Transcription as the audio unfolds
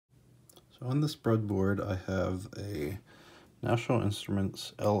So on this breadboard, I have a National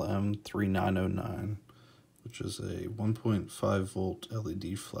Instruments LM3909, which is a 1.5 volt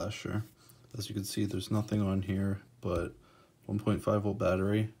LED flasher. As you can see, there's nothing on here but 1.5 volt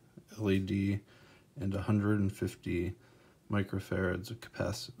battery, LED, and 150 microfarads of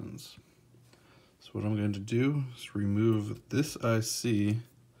capacitance. So what I'm going to do is remove this IC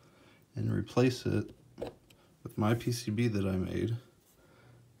and replace it with my PCB that I made.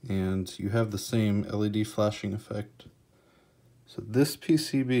 And you have the same LED flashing effect. So this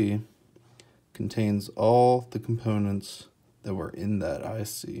PCB contains all the components that were in that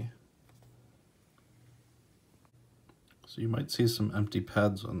IC. So you might see some empty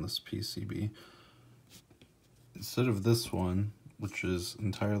pads on this PCB. Instead of this one, which is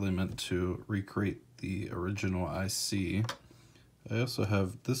entirely meant to recreate the original IC, I also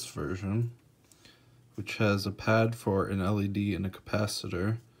have this version, which has a pad for an LED and a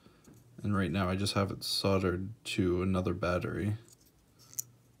capacitor. And right now I just have it soldered to another battery.